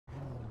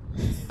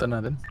Alta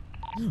natin.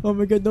 Oh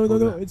my god, no.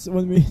 It's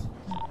 1 minute.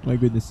 My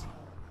goodness.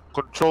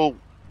 Control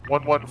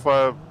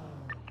 115.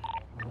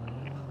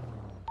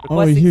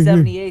 Requesting here.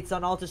 78s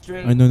on Alta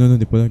Street. No,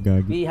 di pala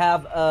gagi. We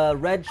have a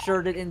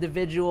red-shirted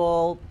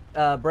individual,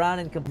 brown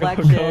in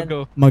complexion,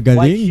 Go. Magaling.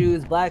 white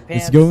shoes, black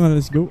pants.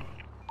 Let's go.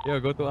 Yeah,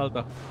 go to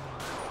Alta.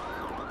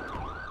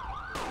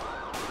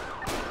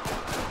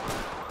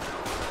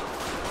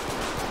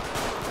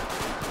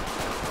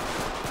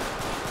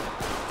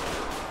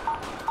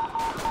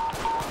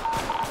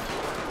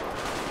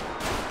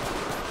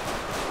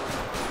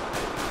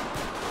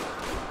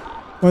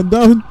 One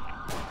down.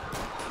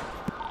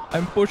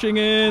 I'm pushing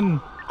in.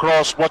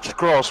 Cross, watch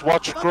cross.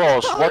 Up.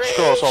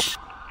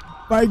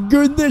 My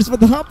goodness, what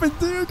happened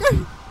to you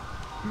guys?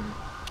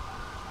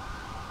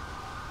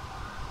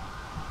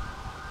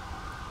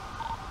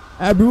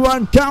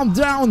 Everyone, calm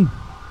down.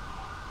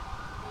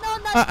 No,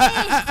 not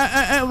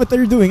me. What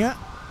are you doing, huh?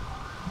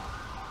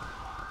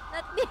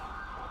 Not me.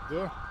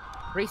 Yeah.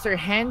 Raise your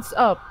hands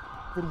up.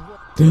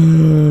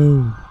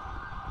 Damn.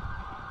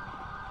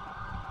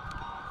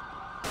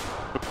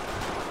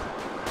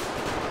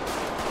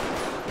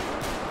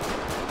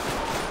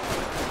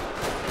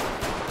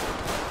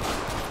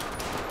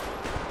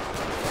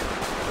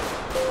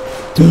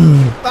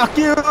 Fuck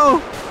you!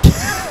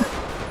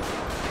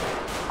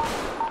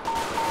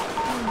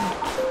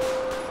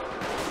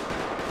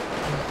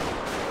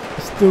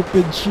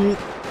 Stupid shit.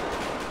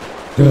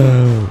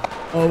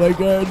 Oh my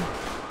god.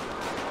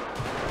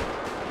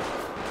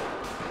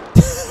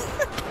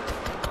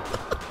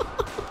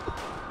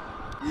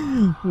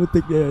 What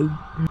the hell?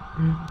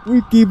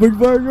 We keyboard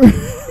burger.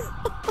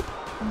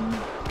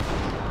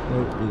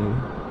 Okay.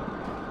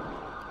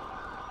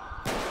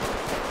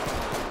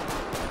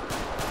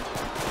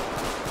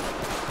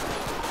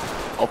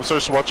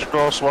 Officers, watch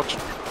cross. Watch.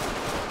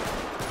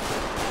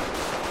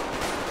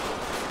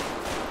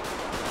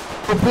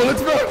 The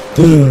bullets back!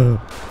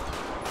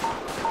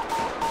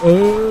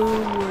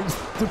 Oh,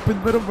 stupid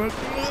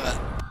motherfucker.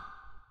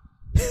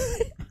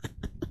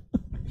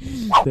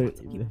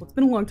 It's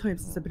been a long time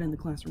since I've been in the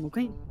classroom,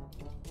 okay?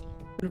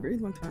 Been a very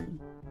long time.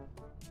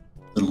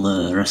 A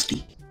little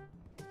rusty.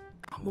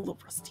 I'm a little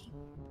rusty.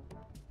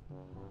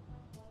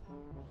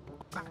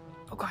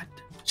 Oh god.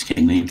 Just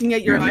kidding, man. Looking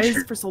at your You're eyes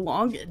sure. for so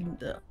long and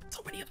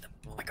so many of them.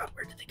 Oh my god,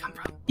 where did they come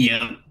from?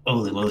 Yeah.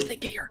 Holy When moly. did they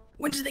get here?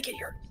 When did they get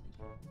here?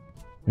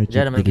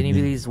 Gentlemen, can you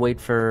please wait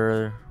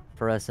for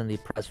us in the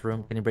press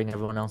room? Can you bring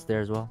everyone else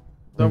there as well?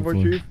 Done for,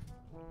 Chief.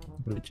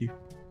 Chief.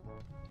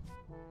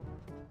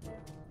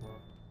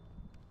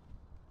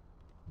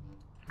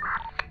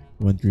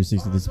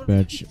 136 to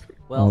dispatch.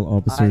 Well, All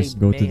officers I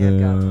go may to have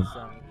gotten the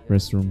some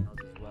press room.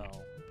 emails as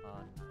well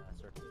on,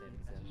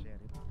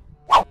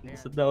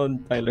 circumstances. Sit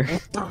down, Tyler.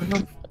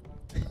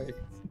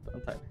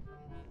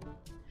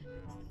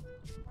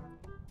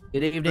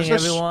 Good evening, Is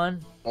this-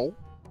 everyone. Oh.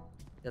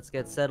 Let's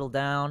get settled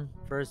down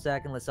for a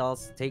second. Let's all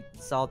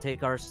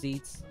take our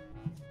seats.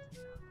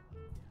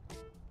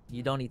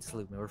 You don't need to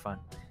salute me. We're fine.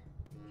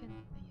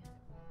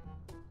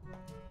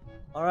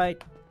 All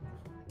right.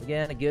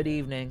 Again, a good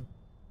evening.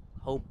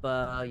 Hope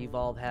you've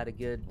all had a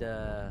good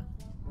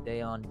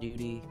day on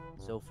duty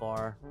so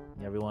far.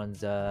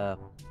 Everyone's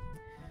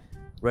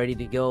ready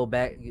to go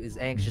back. Is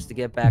anxious to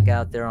get back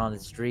out there on the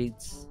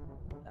streets.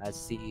 I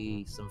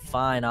see some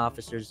fine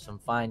officers, some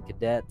fine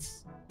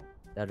cadets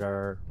that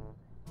are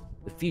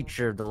the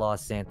future of the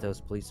Los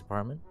Santos Police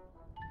Department.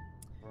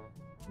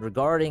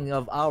 Regarding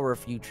of our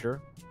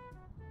future,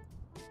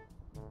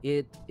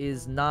 it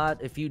is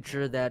not a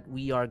future that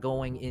we are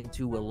going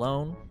into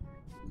alone,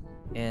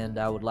 and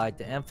I would like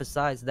to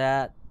emphasize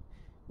that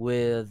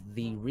with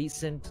the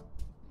recent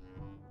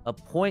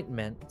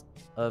appointment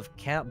of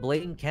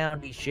Blaine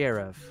County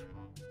Sheriff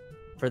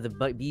for the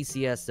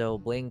BCSO,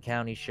 Blaine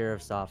County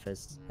Sheriff's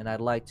Office, and I'd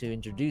like to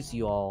introduce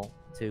you all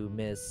to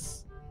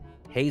Miss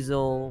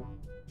Hazel,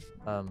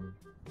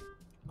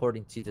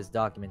 according to this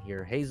document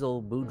here,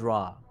 Hazel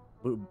Boudreau.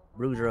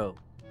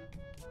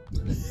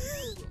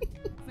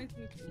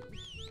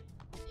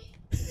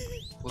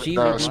 She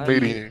will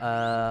be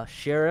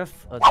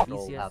sheriff of the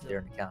BCSO out there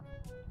in the county.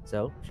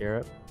 So,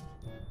 sheriff.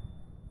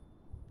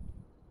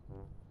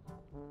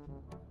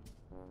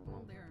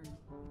 Hello there.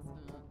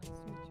 Nice to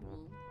meet you all.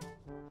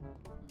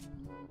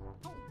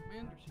 Oh, my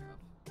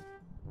undersheriff.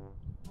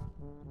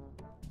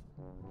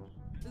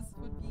 This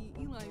would be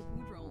Eli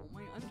Boudreau,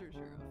 my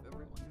undersheriff,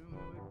 everyone.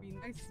 It would be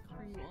nice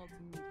for you all to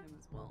meet him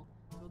as well.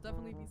 You'll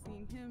definitely be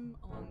seeing him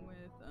along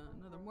with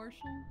another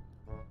marshal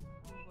who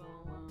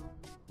will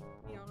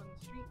be out on the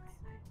streets.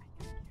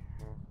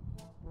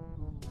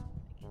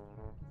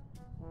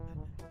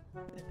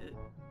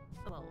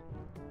 Hello.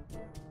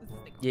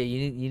 Yeah,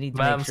 you need to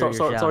Ma'am, make sure you're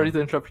shouting. sorry to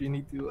interrupt. You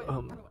need to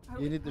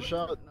You need to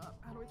shout.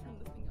 How do I turn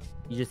this thing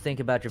up? You just think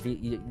about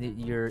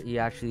you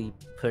actually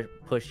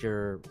press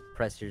your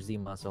Z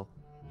muscle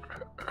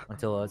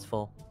until it's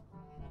full,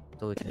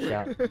 until we can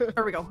shout.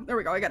 There we go.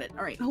 I got it.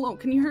 All right. Hello.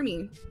 Can you hear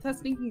me?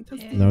 Testing.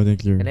 Loud and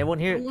clear. Can everyone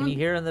hear? Can you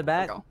hear in the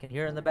back? Can you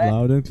hear in the back?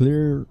 Loud and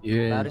clear.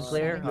 Yeah. Loud and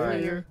clear. All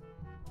right.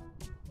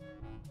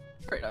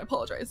 Right, I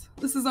apologize.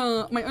 This is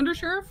my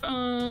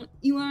undersheriff,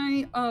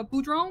 Eli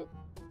Boudreaux.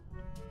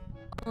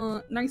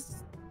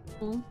 Nice.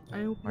 Well,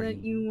 I hope Are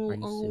that you will are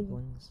you all.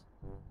 siblings?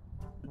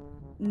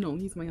 No,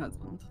 he's my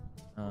husband.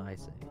 Oh, I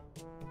see.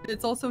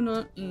 It's also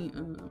not a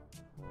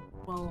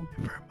well.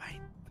 Never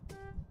mind.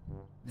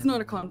 It's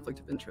not a conflict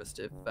of interest.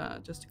 If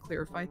just to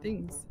clarify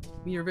things,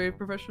 we are very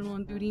professional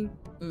on duty.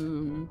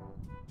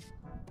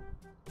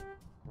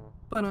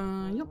 But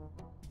yep.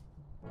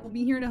 We'll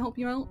be here to help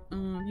you out.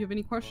 If you have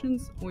any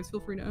questions, always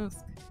feel free to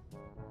ask.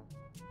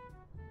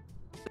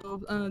 You'll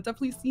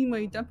definitely see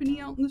my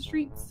deputy out in the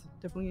streets,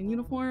 definitely in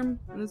uniform,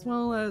 and as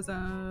well as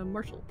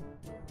Marshall.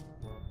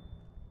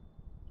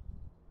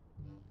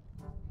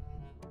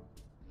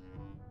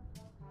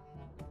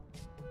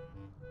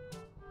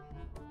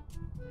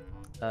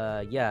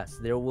 Yes,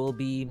 there will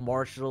be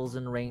marshals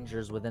and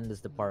rangers within this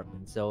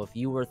department. So if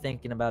you were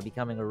thinking about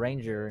becoming a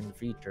ranger in the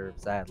future,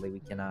 sadly, we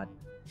cannot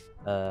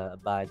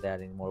abide that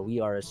anymore. We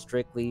are a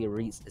strictly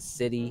a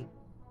city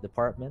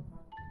department.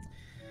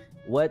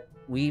 What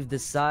we've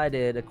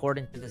decided,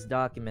 according to this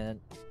document,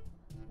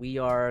 we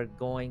are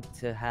going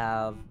to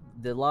have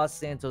the Los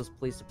Santos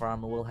Police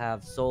Department will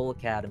have Soul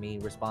Academy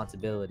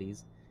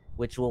responsibilities,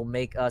 which will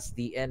make us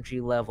the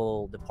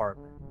entry-level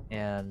department.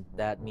 And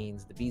that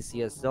means the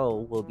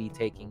BCSO will be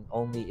taking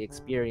only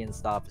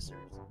experienced officers.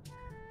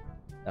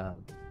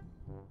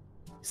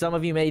 Some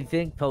of you may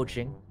think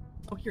poaching.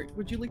 Oh, here,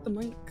 would you like the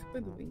mic, by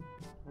the way?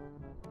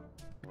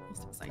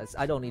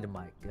 I don't need a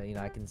mic. You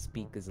know, I can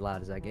speak as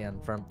loud as I can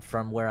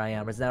from where I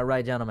am. Is that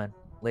right, gentlemen?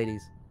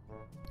 Ladies?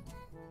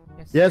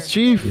 Yes,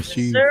 Chief. Yes,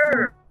 Chief.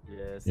 Sir.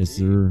 Yes,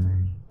 sir.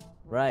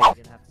 Right. You're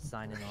gonna have to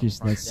sign in on She's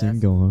the front not desk.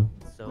 single,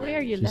 huh? So Where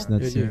are you She's now?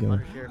 not single.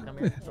 Undersheriff, come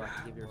here so I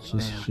can give you a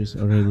She's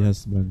already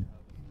husband.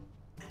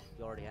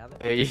 You already have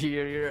it? Hey,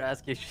 you're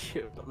asking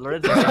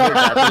Lorenzo, I heard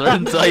that.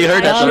 Lorenzo, I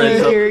heard that,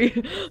 Lorenzo.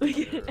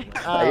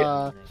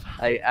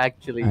 I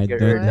actually I heard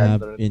don't that,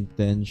 have Lorenzo.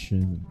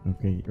 intention.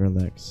 Okay,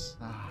 relax.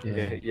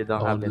 Yeah, you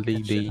don't have Only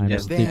intention. I'm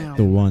danger. stick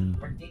to one.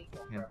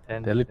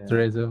 Tell it,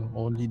 Lorenzo.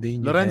 Only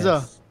danger.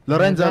 Lorenzo.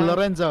 Lorenzo.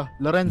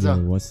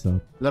 Yo, what's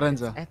up?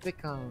 Lorenzo.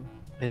 Ethical.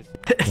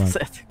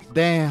 What?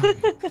 Damn.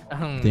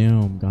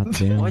 Damn,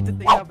 goddamn. Why did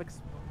they have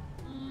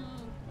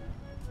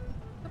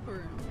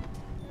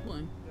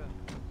One.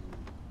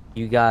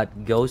 You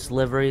got ghost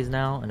liveries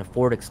now and a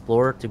Ford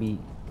Explorer to be.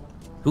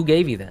 Who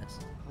gave you this?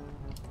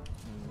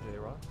 J.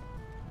 Ross?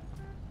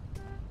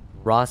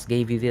 Ross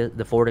gave you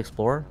the Ford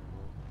Explorer?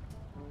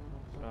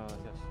 Yes.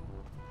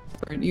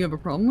 Sorry, do you have a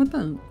problem with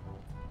that?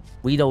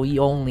 We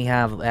only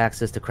have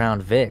access to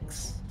Crown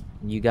Vics.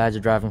 You guys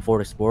are driving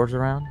Ford Explorers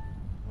around?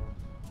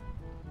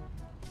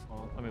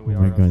 Well, I mean, we Oh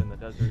are my up in God. the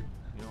desert.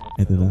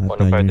 I did not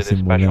What if I did it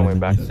special way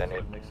back then. then?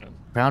 It makes sense.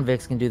 Crown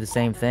Vics can do the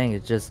same thing.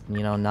 It's just,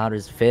 you know, not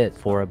as fit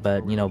for it,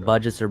 but, you know,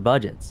 budgets are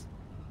budgets.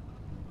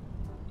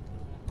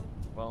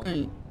 Well,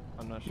 Right.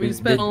 I'm not sure. We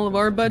spent all of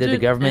our budget. Did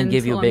the government and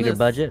give you a on bigger this.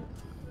 budget?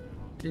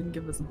 Didn't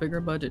give us a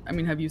bigger budget. I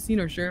mean, have you seen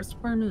our sheriff's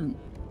department?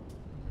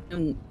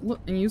 And look,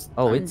 and you.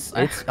 Oh, it's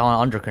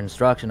under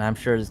construction. I'm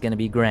sure it's gonna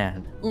be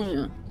grand. Oh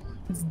yeah,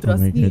 it's Oh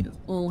my dusty God. as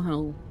all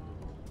hell.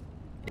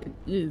 It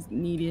is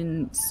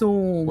needing so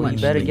Well, much. you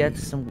better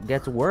maintenance.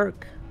 get to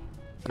work.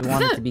 You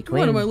want it to be What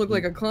clean. do I look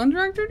like, a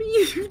contractor to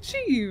you,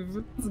 Chief?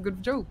 It's a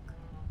good joke.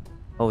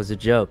 Oh, it's a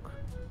joke.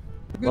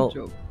 Good Well,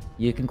 joke.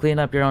 You can clean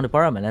up your own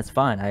department. That's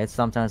fine. I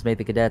sometimes make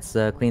the cadets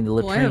clean the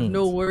Well, I latrines. have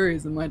no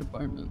worries in my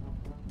department.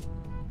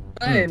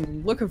 I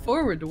am looking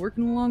forward to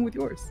working along with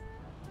yours.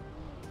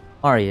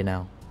 Are you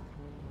now?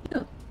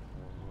 Yeah,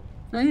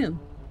 I am.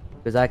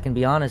 Because I can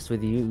be honest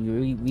with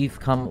you, we've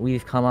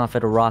come off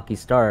at a rocky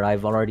start.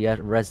 I've already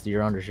arrested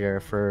your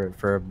undersheriff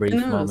for a brief I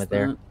noticed moment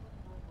there.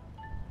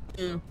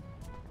 that. Yeah,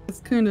 it's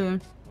kind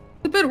of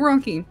a bit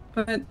rocky,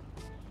 but you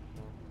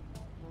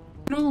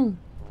know,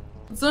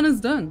 what's done is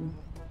done.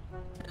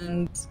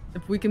 And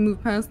if we can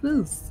move past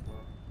this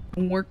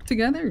and work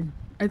together,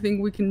 I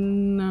think we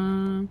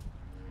can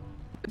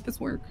make this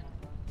work.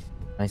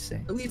 I see.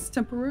 At least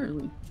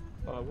temporarily.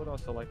 I would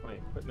also like my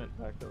equipment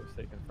back that was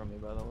taken from me,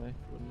 by the way.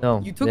 Wouldn't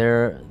No, You took-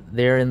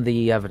 they're in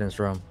the evidence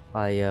room.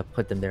 I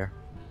put them there.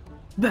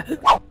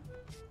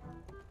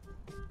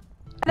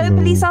 Hello,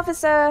 police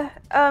officer.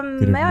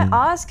 Good May I evening.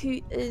 ask who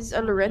is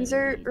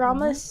Lorenzo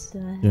Ramos?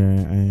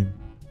 Yeah,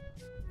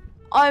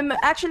 I'm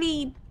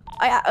actually,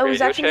 I was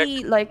Radio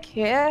actually like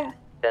here,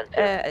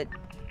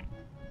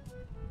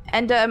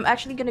 and I'm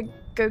actually gonna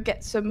go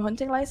get some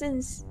hunting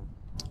license.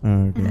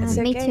 okay. That's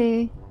Me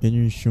okay. too. Can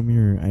you show me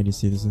your ID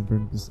citizen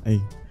permit? Because I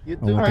You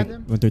I too, want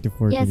madam?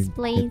 134. Yes, can you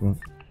please. get one?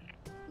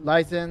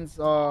 License,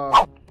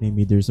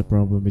 Maybe there's a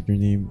problem with your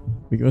name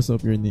because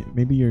of your name.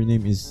 Maybe your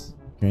name is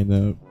kind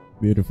of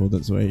beautiful.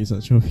 That's why it's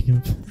not showing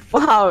up.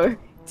 Wow,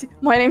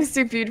 my name is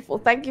too beautiful.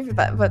 Thank you for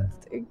that. But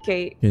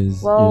okay,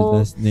 Because well, your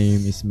last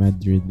name is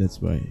Madrid. That's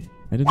why.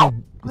 I don't know.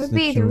 what it's would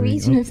be not the showing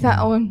reason up. of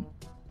that one?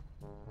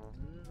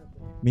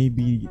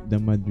 Maybe the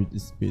Madrid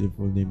is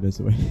beautiful name. That's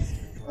why.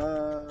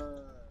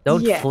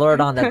 Don't Yeah. flirt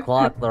on the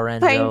clock,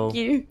 Lorenzo. Thank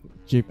you.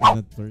 Chip and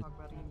not flirt. Talk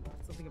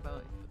about something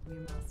about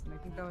EMS, and I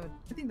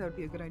think think that would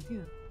be a good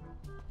idea.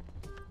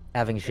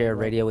 Having shared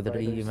radio with the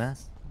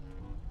EMS.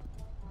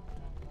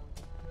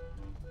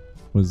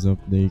 What's up,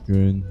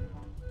 Dakin?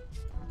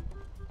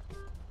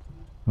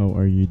 How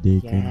are you,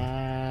 Dakin?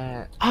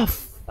 Yeah.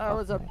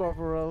 What's up,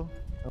 Corporal?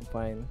 I'm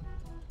fine.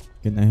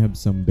 Can I have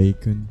some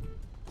bacon?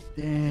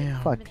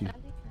 Damn. Fuck you.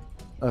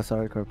 Oh,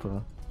 sorry,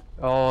 Corporal.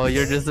 Oh,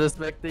 you're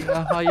disrespecting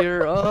a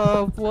higher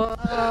up.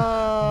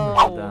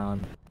 Wow. Down.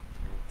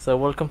 So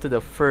welcome to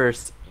the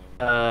first,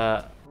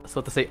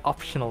 so to say,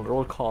 optional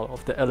roll call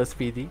of the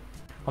LSPD.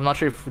 I'm not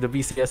sure if the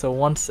BCSO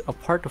wants a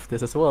part of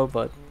this as well,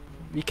 but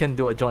we can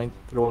do a joint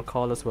roll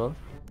call as well.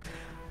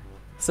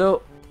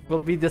 So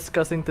we'll be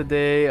discussing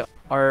today,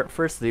 or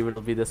firstly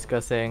we'll be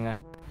discussing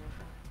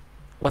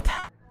what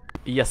happened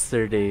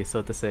yesterday,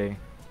 so to say.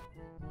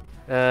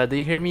 Do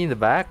you hear me in the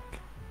back?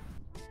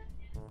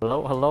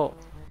 Hello, hello.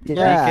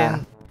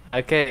 Yeah.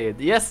 Okay,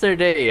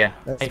 yesterday,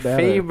 That's my better.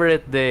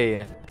 favorite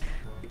day,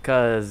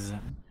 because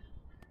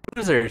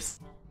cruisers.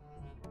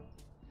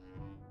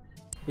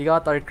 We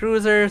got our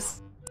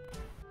cruisers.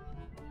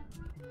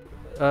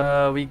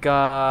 We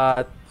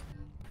got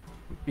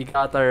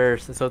our,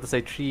 so to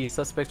say, 3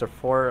 suspects or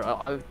 4.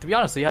 To be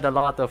honest, we had a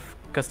lot of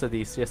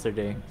custodies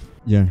yesterday.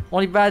 Yeah.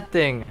 Only bad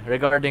thing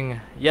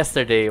regarding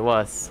yesterday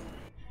was,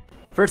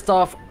 first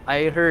off,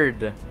 I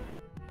heard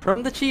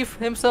from the chief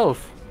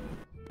himself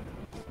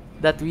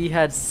that we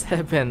had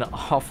 7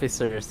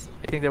 officers.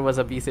 I think there was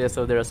a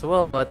BCSO there as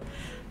well, but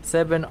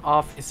 7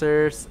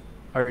 officers,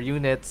 or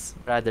units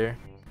rather,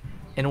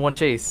 in one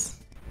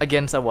chase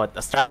against a what?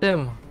 A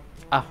stratum?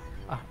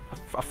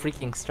 A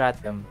freaking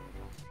stratum.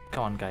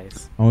 Come on,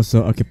 guys.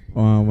 Also,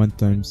 one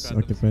times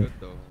occupied.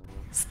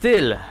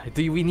 Still,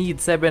 do we need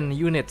 7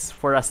 units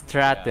for a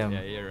stratum?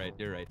 Yeah, you're right,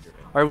 you're right.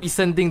 Are we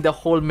sending the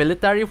whole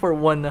military for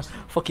one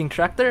fucking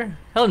tractor?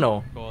 Hell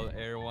no. Call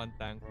Air 1,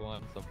 Tank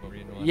 1,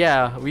 Submarine 1.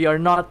 Yeah, we're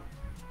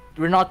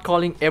not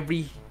calling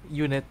every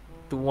unit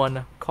to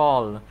one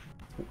call.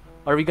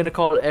 Are we gonna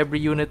call every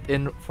unit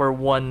in for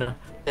one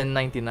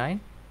 1099?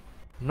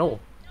 No.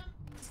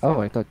 Oh,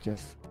 I thought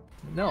yes.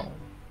 No,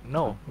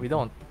 we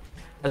don't.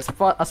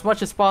 As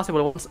much as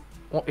possible,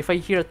 if I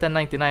hear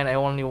 1099, I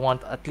only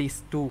want at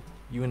least 2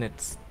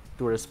 units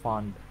to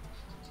respond.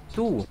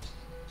 2.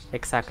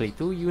 Exactly,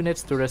 2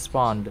 units to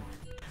respond.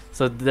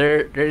 So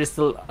there is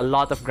still a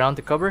lot of ground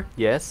to cover.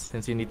 Yes,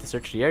 since you need to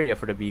search the area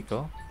for the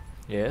vehicle.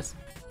 Yes.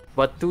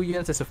 But 2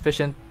 units is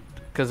sufficient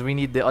because we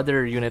need the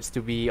other units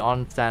to be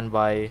on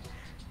standby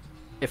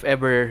if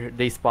ever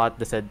they spot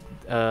the said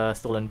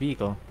stolen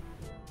vehicle.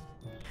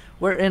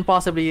 Wherein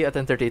possibly a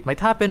 1038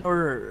 might happen,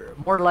 or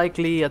more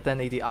likely a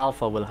 1080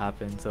 Alpha will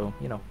happen. So,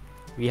 you know,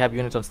 we have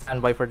units on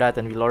standby for that,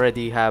 and we'll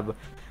already have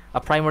a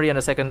primary and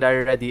a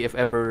secondary ready if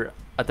ever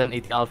a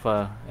 1080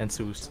 Alpha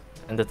ensues,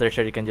 and the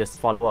tertiary can just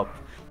follow up.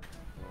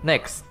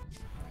 Next,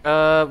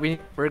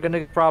 we're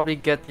gonna probably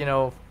get,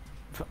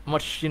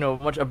 much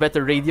a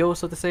better radio,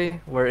 so to say,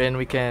 wherein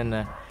we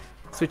can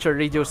switch our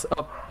radios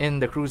up in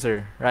the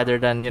cruiser rather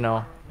than,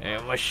 so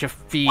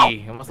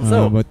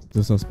About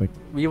the suspect.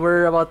 we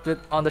were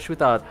on the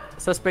shootout.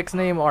 Suspect's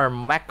name are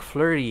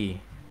McFlurry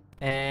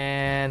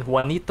and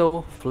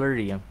Juanito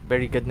Flurry.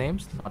 Very good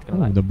names, not gonna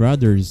Oh, lie. the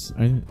brothers.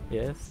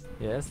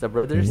 Yes, the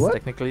brothers, What?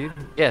 technically.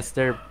 Yes,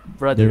 they're They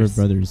brothers.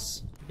 were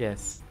brothers.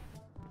 Yes.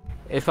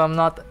 If I'm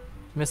not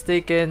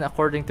mistaken,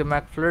 according to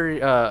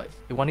McFlurry,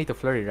 Juanito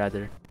Flurry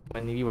rather,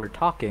 when we were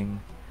talking,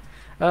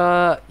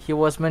 he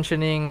was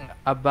mentioning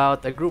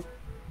about a group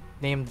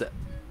named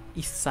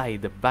East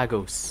Side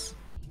Vagos,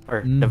 or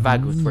the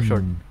Vagos for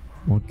short.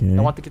 Okay. I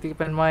want to keep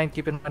in mind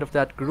of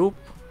that group.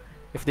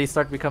 If they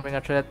start becoming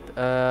a threat,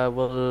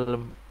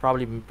 we'll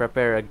probably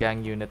prepare a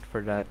gang unit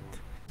for that.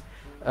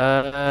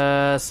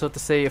 So to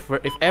say, if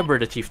ever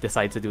the chief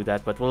decides to do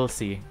that, but we'll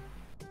see.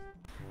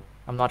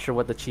 I'm not sure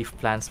what the chief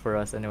plans for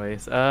us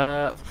anyways.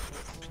 The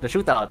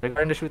shootout,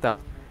 regarding the shootout.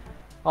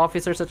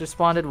 Officers that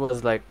responded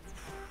was like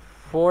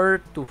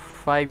 4 to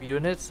 5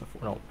 units.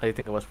 No, I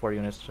think it was 4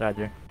 units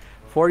rather.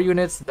 4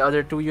 units, the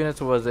other 2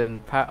 units was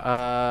in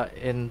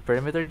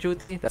perimeter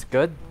duty. That's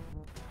good.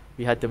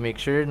 We had to make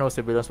sure no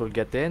civilians will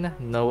get in,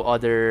 no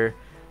other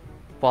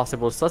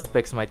possible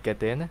suspects might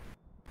get in.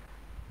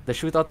 The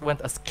shootout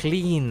went as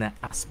clean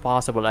as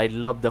possible. I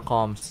love the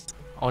comms.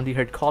 Only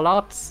heard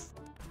callouts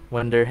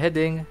when they're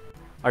heading.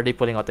 Are they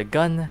pulling out a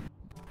gun?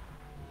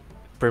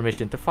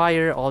 Permission to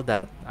fire, all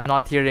that. I'm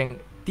not hearing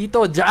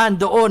Tito, dyan,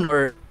 doon,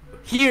 or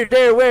here,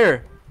 there,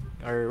 where?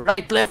 Or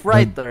right, left,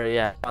 right, or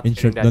yeah. Not In hearing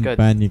short, that don't good.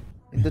 panic.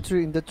 In the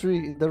tree, in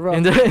the rock.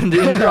 In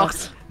the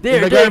rocks. There,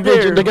 In the there, garbage,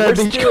 there. in the we're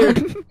garbage.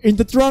 scared. In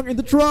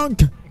the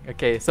trunk.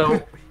 Okay,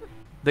 so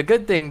the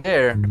good thing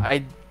there,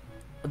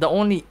 the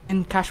only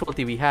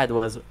casualty we had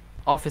was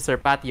Officer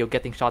Patio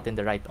getting shot in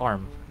the right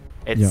arm.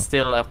 It's Yeah.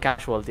 still a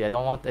casualty. I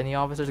don't want any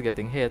officers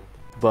getting hit,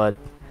 but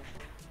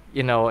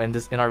in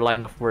our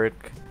line of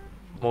work,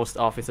 most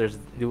officers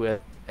do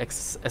it.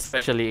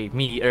 Especially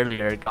me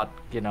earlier got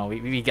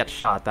we get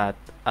shot at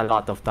a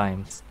lot of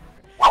times.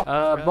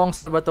 Bong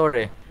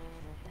Salvatore.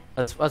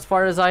 As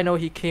far as I know,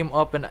 he came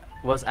up and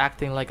was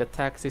acting like a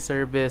taxi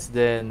service.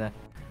 Then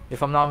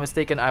If I'm not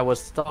mistaken, I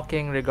was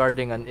talking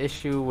regarding an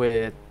issue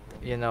with,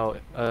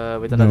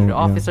 with another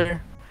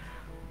officer.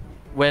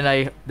 When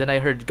I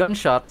heard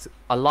gunshots,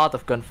 a lot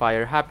of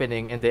gunfire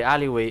happening in the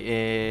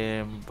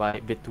alleyway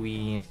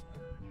between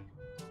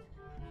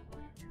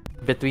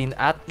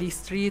Atlee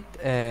Street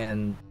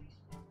and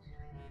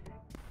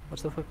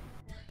what's the fuck?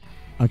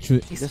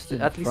 Actually,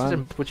 At least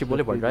in Pucci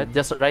Boulevard, right?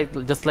 Just like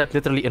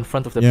literally in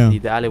front of the yeah,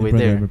 PD, the alleyway in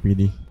front there. of the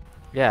PD.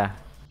 Yeah.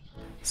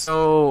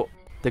 So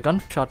the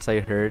gunshots I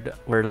heard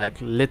were like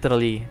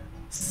literally,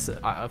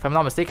 if I'm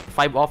not mistaken,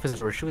 5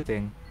 officers were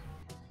shooting.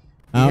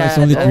 It's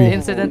only 3.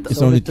 Incident.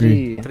 It's only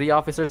 3. 3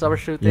 officers were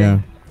shooting. Yeah.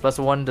 Plus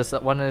one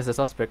is the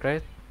suspect,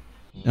 right?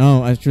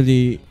 No,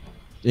 actually,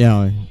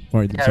 yeah.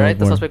 Right.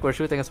 The suspect were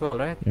shooting as well,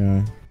 right?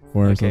 Yeah.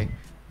 4. Okay.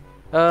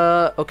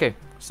 Okay.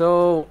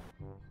 So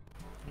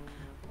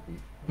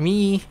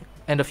me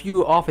and a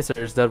few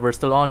officers that were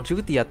still on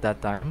duty at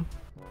that time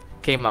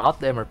came out,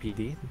 the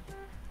MRPD,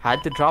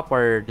 had to drop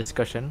our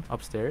discussion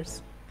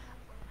upstairs,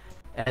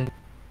 and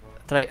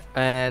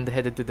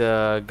headed to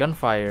the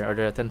gunfire or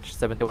the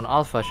 1071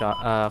 Alpha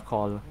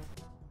call.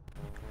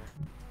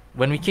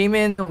 When we came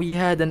in, we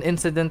had an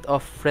incident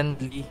of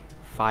friendly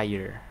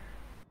fire.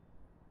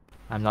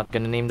 I'm not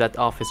gonna name that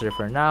officer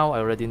for now. I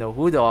already know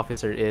who the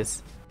officer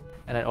is,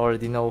 and I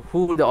already know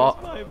who the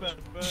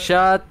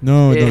shut.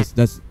 No,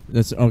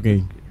 that's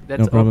okay.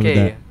 That's no problem okay.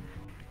 with that.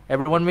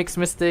 Everyone makes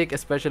mistake,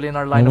 especially in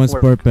our line No of one's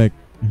work. perfect.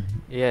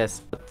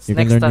 Yes, but You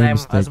can next learn your time,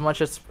 mistake. as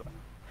much as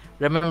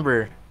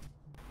remember,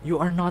 you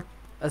are not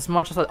as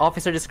much as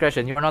officer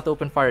discretion. You are not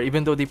open fire,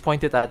 even though they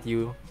pointed at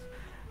you.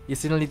 You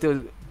still need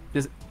to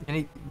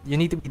you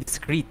need to be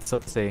discreet, so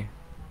to say.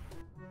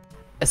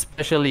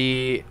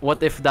 Especially,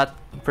 what if that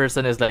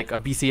person is like a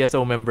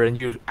BCSO member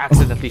and you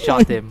accidentally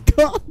shot him?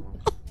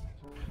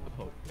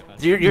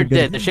 You're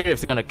dead. The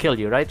sheriff's gonna kill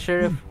you, right,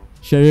 Sheriff?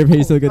 Sheriff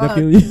Hazel gonna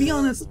kill you. To be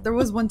honest, there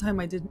was one time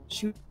I did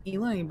shoot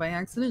Eli by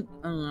accident,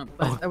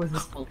 but that was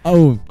his fault.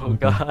 Oh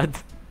God.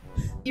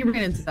 He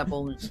ran into that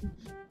bullet.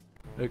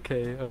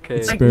 Okay.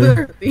 Like,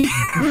 literally.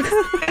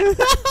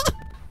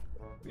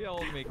 We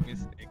all make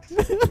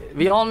mistakes.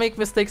 We all make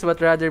mistakes,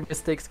 but rather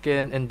mistakes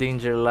can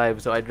endanger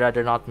lives, so I'd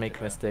rather not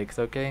make mistakes,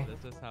 okay?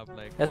 Let's just have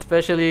like...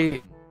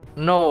 Especially...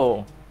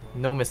 No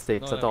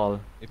mistakes at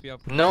all. If you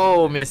have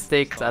No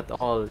mistakes at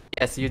all.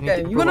 Yes, you need to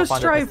You improve wanna upon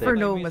the strive for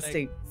mistake. no I mean, like,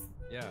 mistakes.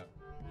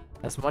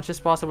 Yeah. As much as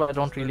possible, I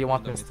don't really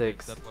want The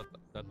mistakes.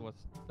 That was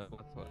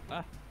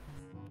what...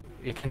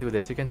 You can do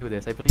this, I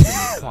believe in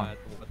you, come on.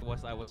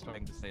 What I was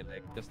trying to say,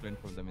 like, just learn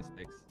from the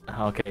mistakes.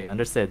 Okay,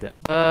 understood.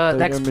 Turn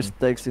Next. your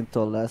mistakes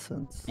into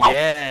lessons.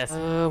 Yes!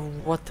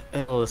 What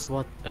else?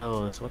 What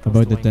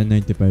About the do I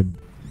need? 1095.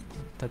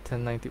 The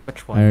 1090,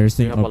 which one?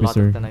 Arresting We have a lot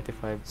officer. of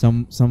 1095.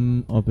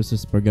 Some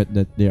officers forget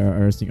that they are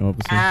arresting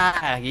officer.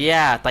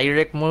 Yeah,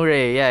 Tyreek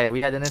Murray. Yeah,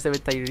 we had an incident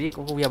with Tyreek.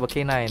 Oh, we have a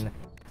K9.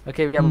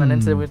 Okay, we have an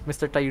incident with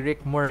Mr.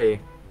 Tyreek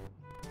Murray.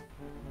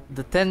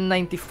 The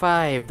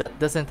 1095 that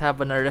doesn't have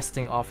an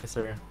arresting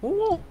officer.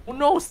 Who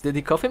knows? Did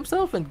he cuff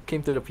himself and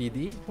came to the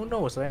PD? Who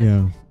knows, right?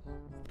 Yeah.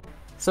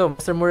 So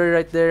Mr. Murray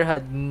right there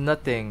had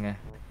nothing.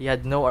 He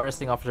had no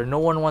arresting officer. No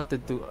one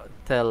wanted to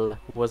tell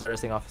who was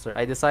arresting officer.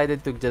 I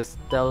decided to just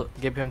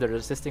give him the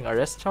resisting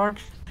arrest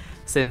charge,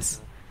 since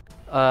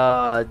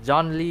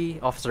John Lee,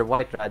 Officer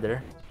White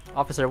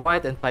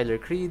and Tyler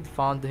Creed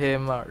found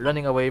him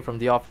running away from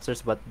the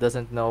officers, but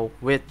doesn't know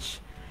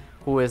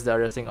who is the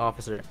arresting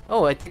officer.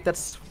 Oh, I think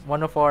that's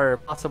one of our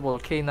possible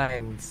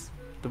K9s,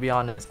 to be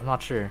honest. I'm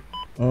not sure.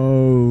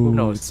 Oh, Who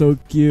knows? so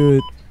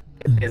cute.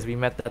 Because we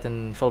met that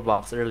in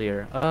Fullbox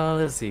earlier.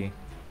 Let's see.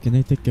 Can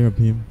I take care of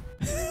him?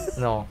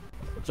 No.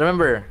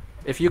 Remember,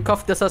 if you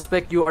cuff the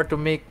suspect, you are to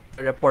make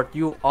a report.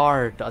 You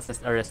are the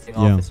arresting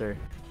officer.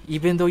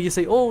 Even though you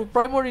say, oh,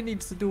 Primary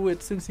needs to do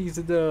it since he's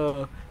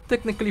the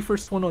technically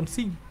first one on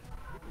scene.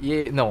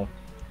 Yeah, no.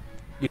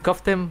 You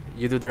cuffed him,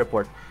 you do the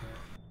report.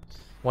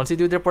 Once you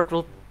do the report,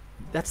 well,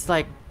 that's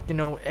like,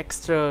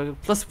 extra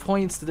plus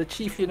points to the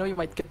chief. You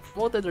might get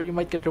promoted or you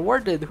might get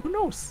rewarded. Who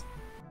knows?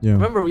 Yeah.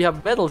 Remember, we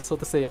have medals, so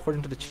to say,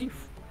 according to the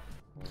chief.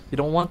 You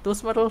don't want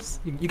those medals?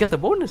 You get a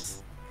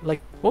bonus.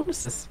 Like,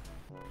 bonuses.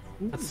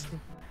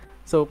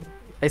 So,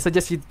 I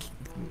suggest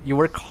you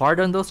work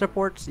hard on those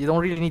reports. You don't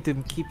really need to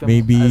keep them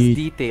as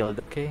detailed,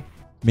 okay?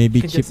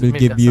 Maybe Chip will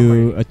give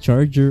you a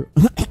charger.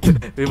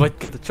 We might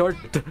get a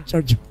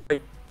charger.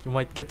 You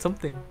might get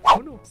something.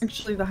 Who knows?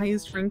 Actually, the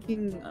highest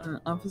ranking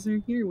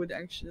officer here would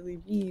actually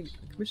be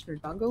Commissioner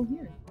Doggo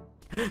here.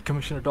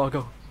 Commissioner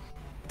Doggo.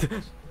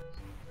 Good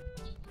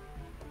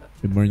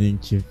morning,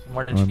 Chief.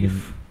 Morning,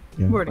 Chief.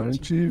 Yeah. Morning,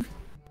 Chief.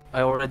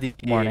 I already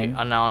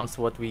announced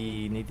what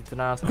we needed to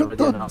announce. I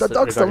already announced The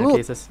dog's regarding salute.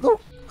 cases. No.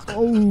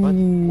 Oh,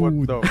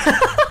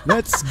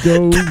 let's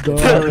go,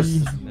 doggy.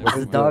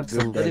 The dog's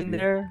sitting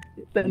there.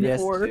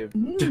 Yes, Chief.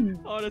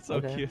 Oh, that's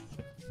so cute.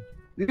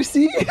 You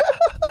see?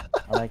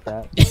 I like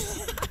that.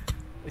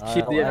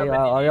 Chief, do you have any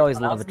I always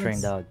love a announcements?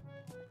 trained dog.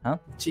 Huh?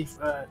 Chief,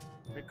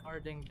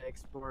 regarding the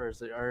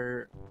explorers,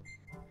 are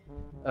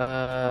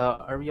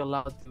we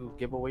allowed to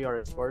give away our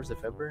explorers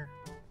if ever?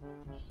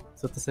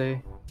 So to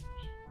say.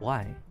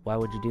 Why? Why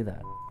would you do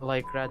that?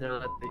 Like rather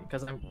let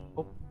because I'm.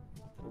 Oh,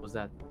 what was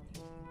that?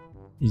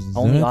 Is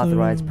Only that,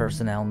 authorized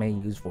personnel may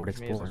use Ford May use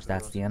Explorers.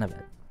 That's the end of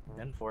it.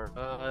 Then for.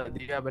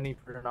 Do you have any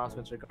further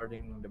announcements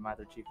regarding the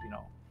matter, Chief? You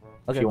know,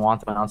 Okay. if you want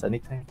to announce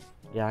anything.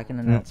 Yeah, I can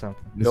announce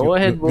something. Let's Go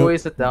ahead,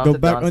 boys. Sit down. Go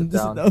sit back down, on sit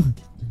this. down.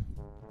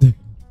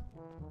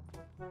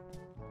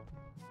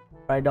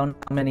 I don't know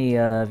how many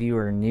of you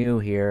are new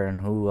here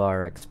and who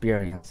are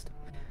experienced,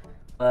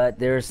 but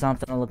there's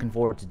something I'm looking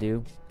forward to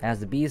do. As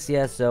the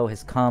BCSO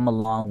has come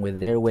along with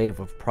their wave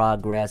of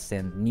progress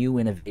and new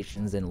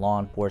innovations in law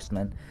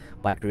enforcement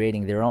by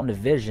creating their own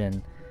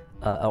division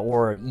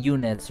or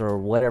units or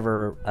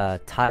whatever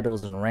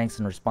titles and ranks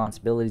and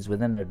responsibilities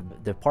within the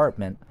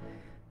department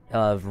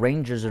of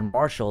Rangers and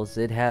Marshals,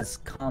 it has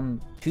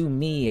come to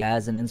me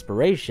as an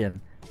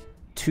inspiration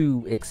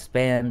to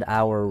expand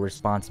our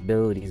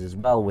responsibilities as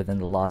well within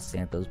the Los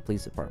Santos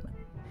Police Department.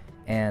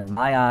 And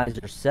my eyes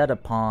are set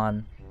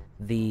upon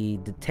the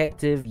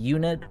detective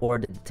unit or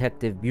the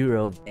detective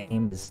bureau.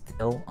 Name is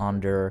still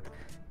under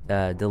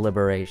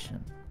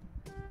deliberation.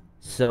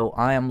 So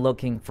I am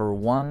looking for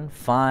one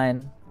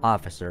fine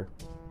officer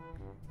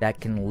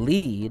that can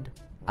lead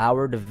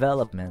our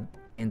development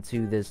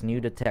into this new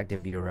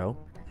detective bureau,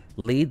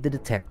 lead the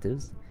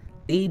detectives,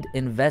 lead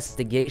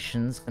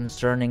investigations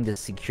concerning the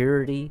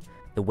security,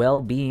 the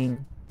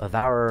well-being of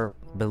our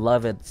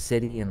beloved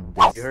city and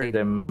the You heard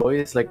them,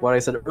 boys. Like what I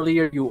said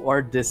earlier, you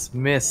are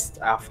dismissed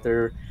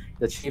after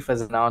the chief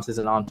has announced his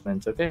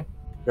announcements. Okay,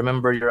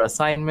 remember your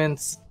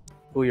assignments,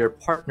 who you're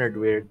partnered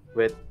with.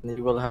 And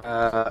you will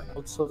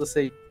also to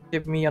say,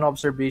 give me an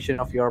observation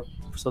of your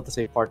so to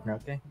say partner.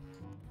 Okay,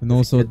 And if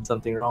also, you did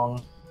something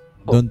wrong.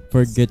 don't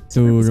forget to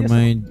BCSO.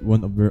 remind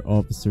one of your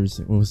officers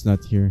who was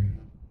not here.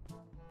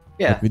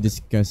 Yeah. That we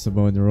discussed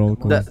about the roll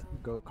call.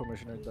 Go,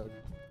 Commissioner Doug.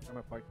 I'm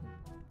a partner.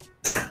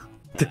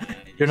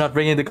 You're not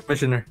bringing the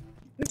commissioner.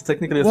 It's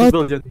technically a What?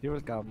 civilian. You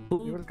will come. You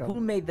will Who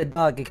come. made the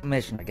dog a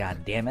commissioner?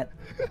 God damn it!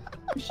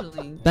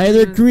 Usually,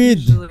 Tyler it's Creed.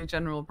 Usually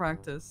general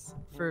practice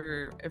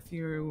for if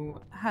you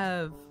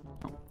have,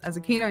 as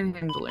a canine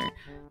handler,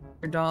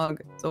 your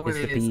dog is It's always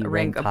to be a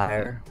rank ranked up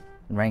higher,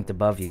 ranked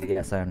above you.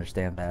 Yes, I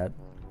understand that.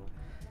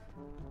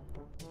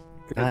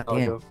 God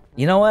damn.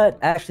 You know what?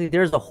 Actually,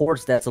 there's a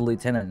horse that's a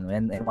lieutenant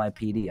in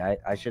NYPD.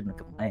 I shouldn't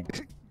complain.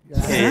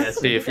 Yeah,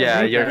 Chief.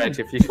 Yeah, you're right,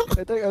 Chief.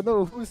 I think I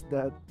know who's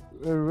that.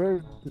 Where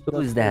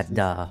Who's that person is.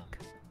 dog?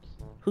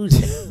 Who's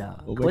that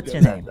dog? Oh my What's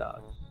your That name?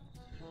 dog.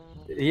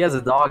 He has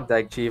a dog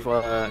tag, Chief,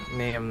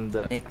 named.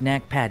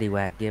 Knick-knack,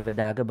 paddywhack, give a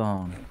dog a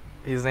bone.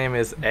 His name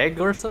is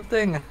Egg or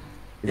something?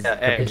 Is Yeah,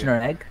 it Egg.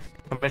 Commissioner Egg?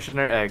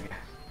 Commissioner Egg.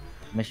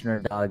 Commissioner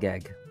Dog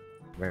Egg.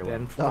 Very well.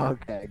 Then Dog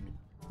egg.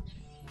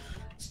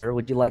 Sir,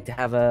 would you like to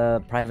have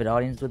a private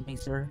audience with me,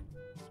 sir?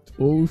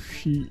 Oh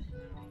shit.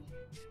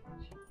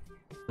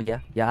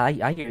 Yeah,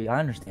 I hear you. I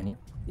understand you.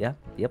 Yeah,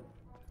 yep.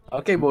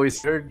 Okay, boys,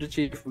 you're the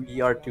chief.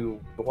 We are to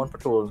go on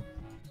patrol.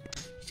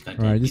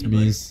 Alright, this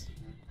means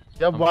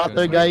You have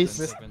water,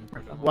 guys.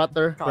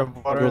 Water.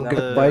 Go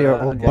get buy your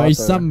own buy water.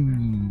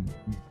 some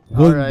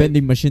gold Alright.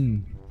 bending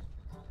machine.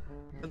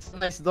 That's a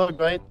nice dog,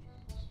 right?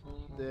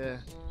 Yeah.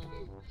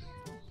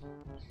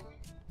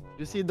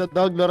 You see the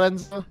dog,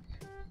 Lorenzo?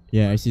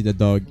 Yeah, I see the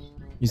dog.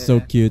 He's so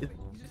cute.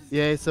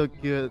 Yeah, it's so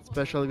cute,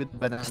 especially with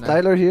banana. Is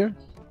Tyler here?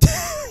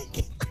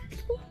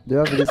 Do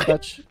you have a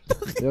dispatch?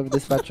 Do you have a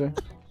dispatcher?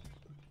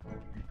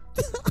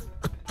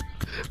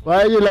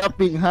 Why are you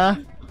laughing, huh?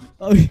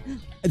 Oh,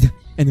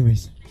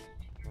 anyways.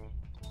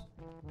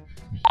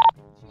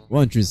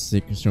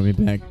 136, show me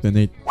back,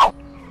 donate.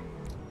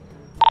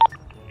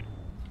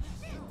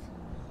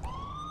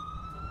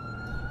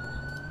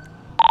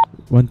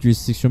 One three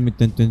six, show me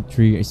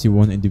 1023. I see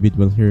one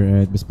individual here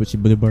at Vespucci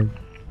Boulevard.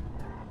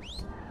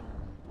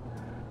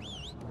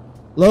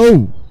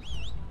 Hello.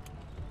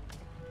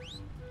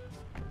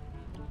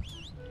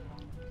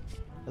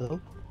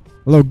 Hello?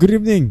 Hello, good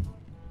evening.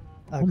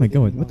 Oh my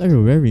god, what are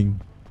you wearing?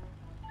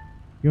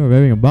 You are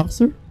wearing a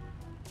boxer?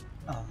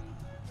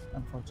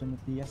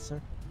 Unfortunately, yes, sir.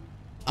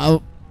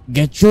 I'll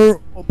get your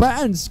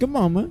pants. Come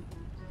on, man.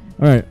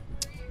 Alright.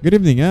 Good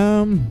evening.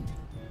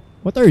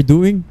 What are you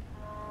doing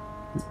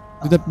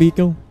to that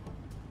vehicle?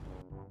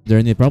 Is there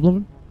any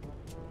problem?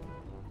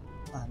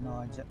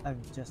 No, I've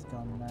just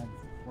gone mad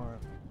for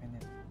a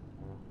minute.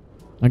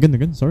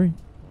 Again, sorry.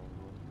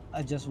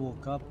 I just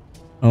woke up.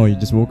 Oh, you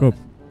just woke up.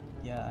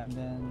 Yeah, and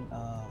then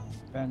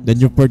apparently Then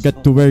you someone forgot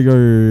stole- to wear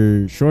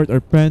your short or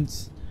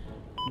pants?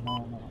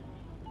 No.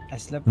 I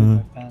slept with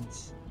my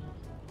pants.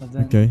 But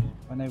then Okay.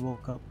 when I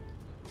woke up,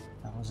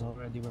 I was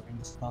already wearing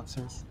these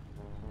boxers.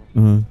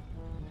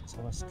 So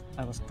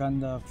I was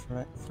kinda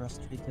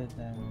frustrated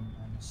and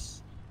I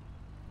was,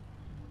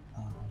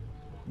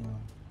 you know.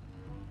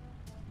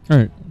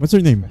 Alright, what's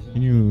your name?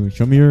 Can you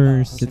show me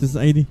your citizen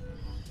ID?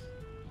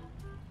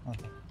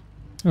 Okay.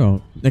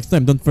 Oh, next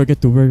time don't forget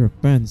to wear your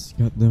pants.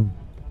 Goddamn.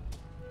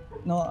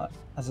 No,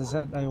 as I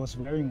said, I was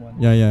wearing one.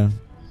 Yeah.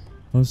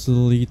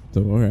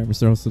 Joselito. Alright,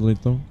 Mr.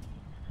 Joselito.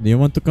 Do you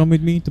want to come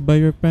with me to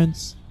buy your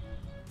pants?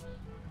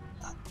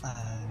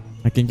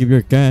 I can give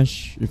you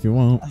cash if you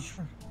want.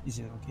 Sure. Is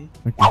it okay?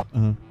 Okay.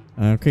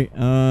 Okay.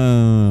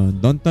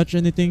 Don't touch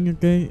anything.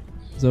 Okay.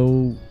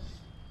 So,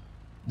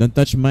 don't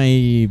touch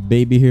my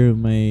baby here.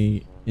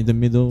 My in the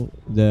middle.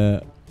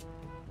 The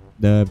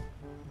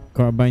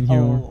carbine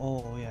here.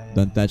 Yeah.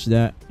 Don't touch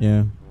that.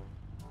 Yeah.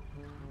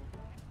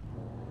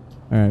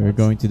 All right. We're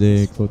going to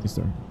the clothing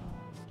store.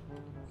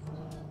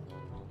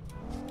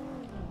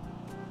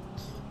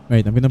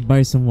 Right. I'm gonna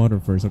buy some water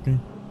first. Okay.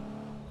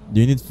 Do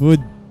you need food?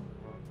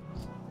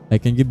 I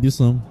can give you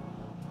some.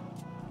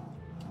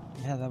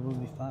 Yeah, that will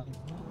be fine.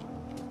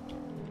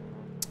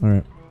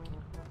 Alright.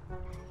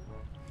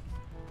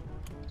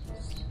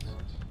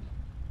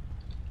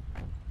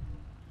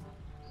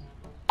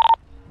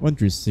 One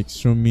 136.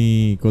 Show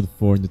me code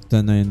 4 the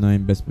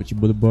 1099 Vespucci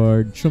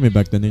Boulevard. Show me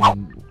back the name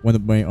and one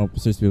of my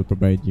officers will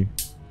provide you.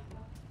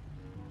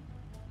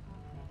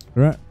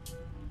 Alright.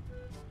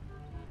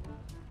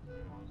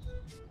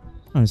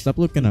 Oh, stop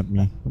looking at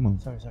me. Come on.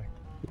 Sorry.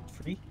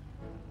 Free?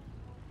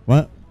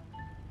 What?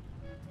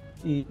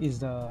 Is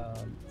the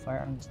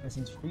firearms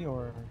license free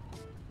or?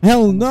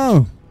 Hell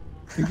no!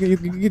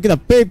 You gotta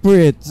pay for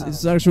it.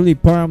 It's actually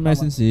firearm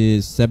license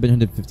is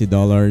 $750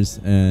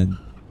 and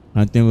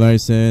hunting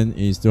license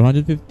is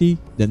 $250.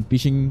 Then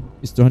fishing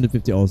is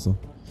 $250 also.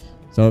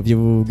 So if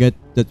you get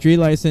the 3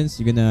 license,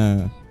 you're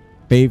gonna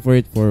pay for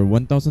it for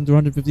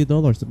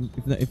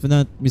 $1,250 if I'm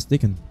not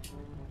mistaken.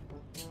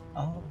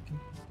 Oh, okay.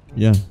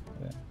 Yeah.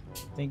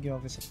 Thank you,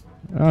 officer.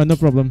 No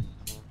problem.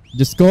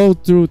 Just call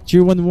through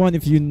 311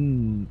 if you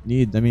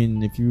need. I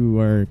mean, if you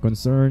are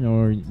concerned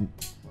or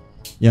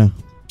yeah.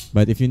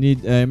 But if you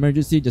need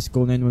emergency, just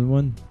call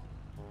 911.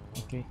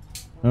 Okay.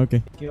 Okay.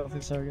 Thank you,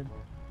 officer.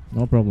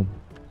 No problem.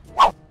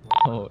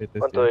 Oh, it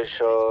is.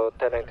 Show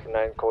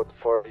 1099 code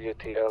 4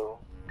 UTL.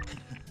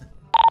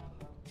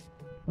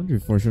 Thank you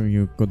for showing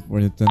you code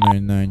for the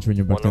 1099. Showing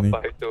you back the name.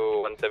 105 to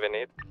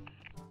 178.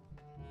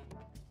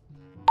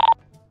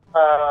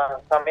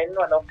 Come in,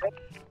 105.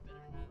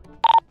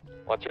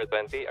 What's your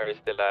 20? Are you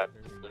still at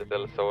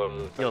Little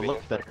Soul? Yo, look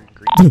better in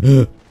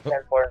green.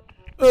 10-4.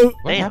 Oh,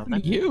 What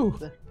happened to you?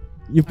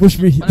 you pushed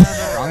me.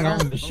 Strong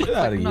arm the shit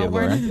out of you,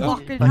 Lorenzo.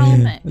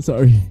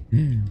 Sorry.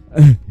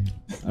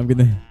 I'm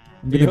gonna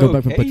go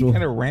back for You patrol.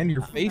 kind of ran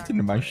your face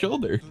into my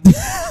shoulder.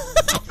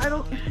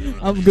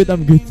 I'm good.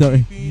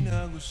 Sorry.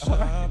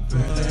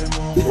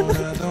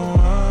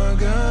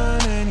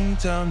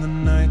 Anytime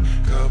tonight,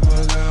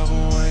 kapag ako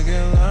ay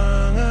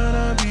kailangan,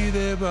 I'll be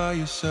there by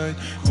your side.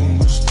 Kung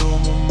gusto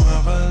mo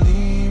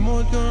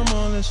makalimot, come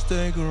on, let's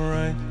take a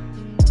ride.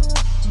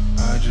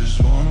 I just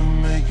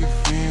wanna make you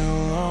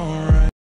feel alright.